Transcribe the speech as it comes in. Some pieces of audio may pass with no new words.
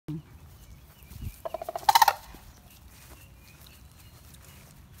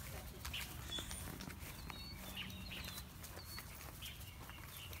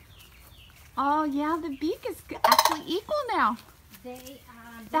Oh yeah, the beak is actually equal now.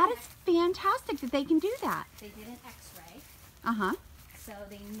 That is fantastic that they can do that. They did an X-ray. Uh-huh. So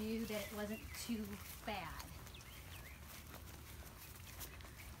they knew that it wasn't too bad.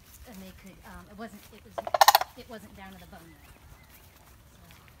 And they could, it wasn't down to the bone yet. So.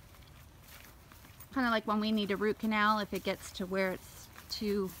 Kind of like when we need a root canal, if it gets to where it's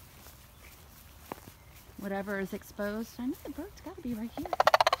too, whatever is exposed. I know the bird's got to be right here.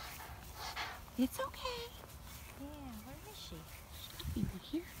 It's okay. Yeah, where is she? She's got to be right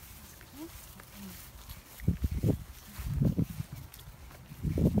here.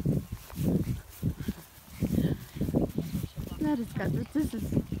 That is good.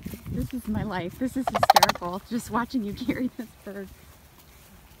 This is my life. This is hysterical. Just watching you carry this bird.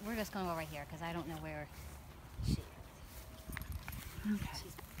 We're just going over here because I don't know where she is. Okay.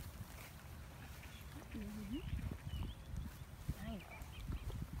 I know.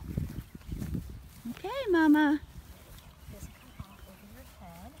 Okay, Mama. This come off over your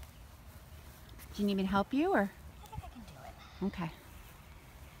head. Do you need me to help you, or? I think I can do it. Okay.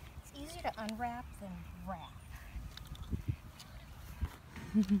 It's easier to unwrap than wrap.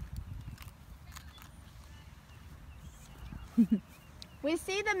 We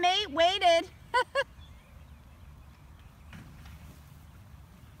see the mate waited.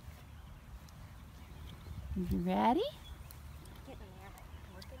 You ready?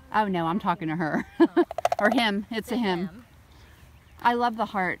 Oh no, I'm talking to her. Oh. Or him. It's a him. I love the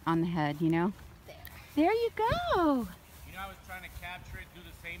heart on the head, you know? There you go. You know, I was trying to capture it, do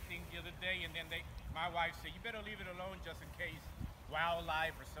the same thing the other day, and then my wife said, you better leave it alone just in case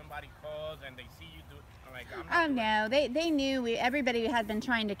wildlife or somebody calls and they see you do it. I'm like, I'm not no, they knew. Everybody had been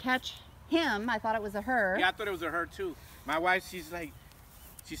trying to catch him. I thought it was a her. Yeah, I thought it was a her too. My wife, she's like,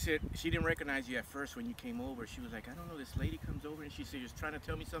 she said she didn't recognize you at first when you came over. She was like, I don't know, this lady comes over and she said, you're trying to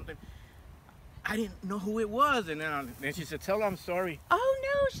tell me something. I didn't know who it was, and then she said, tell her I'm sorry. Oh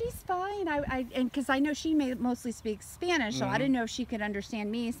no, she's fine. And because I know she mostly speaks Spanish, so I didn't know if she could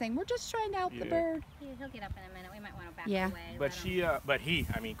understand me saying, we're just trying to help the bird. Yeah, he'll get up in a minute. We might want to back away. But he,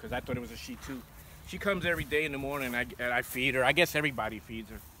 because I thought it was a she too. She comes every day in the morning, and I feed her. I guess everybody feeds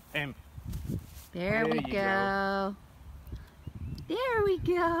her. And there we go. There we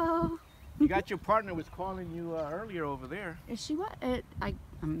go. You got your partner was calling you earlier over there. Is she what?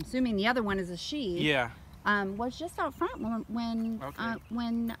 I'm assuming the other one is a she. Yeah. Was just out front when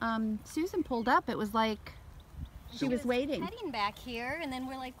Susan pulled up. It was like she was waiting. Heading back here, and then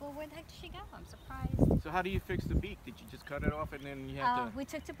we're like, well, where the heck did she go? I'm surprised. So how do you fix the beak? Did you just cut it off and then you have to? We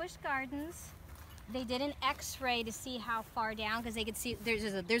took to Busch Gardens. They did an X-ray to see how far down, because they could see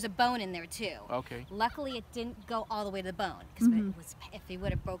there's a bone in there too. Okay. Luckily, it didn't go all the way to the bone, because if they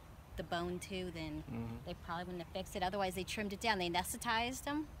would have broke the bone too, then they probably wouldn't have fixed it. Otherwise, they trimmed it down. They anesthetized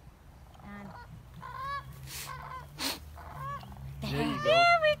them. And there you go.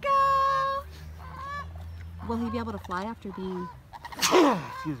 There we go. Will he be able to fly after being?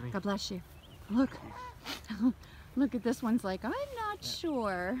 Excuse me. God bless you. Look, look at this one's like, I'm not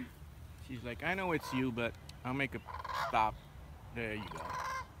sure. She's like, I know it's you, but I'll make a stop. There you go.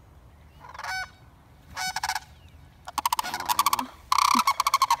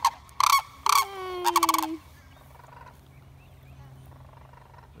 Yay.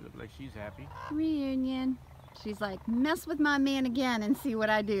 Look like she's happy. Reunion. She's like, mess with my man again and see what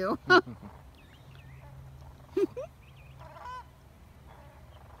I do.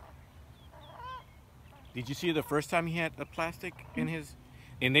 Did you see the first time he had a plastic in his,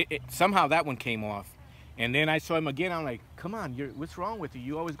 and somehow that one came off, and then I saw him again. I'm like, come on, what's wrong with you?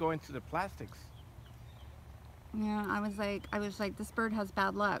 You always go into the plastics. Yeah, I was like, this bird has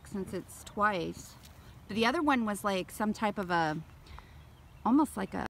bad luck since it's twice. But the other one was like some type of almost like a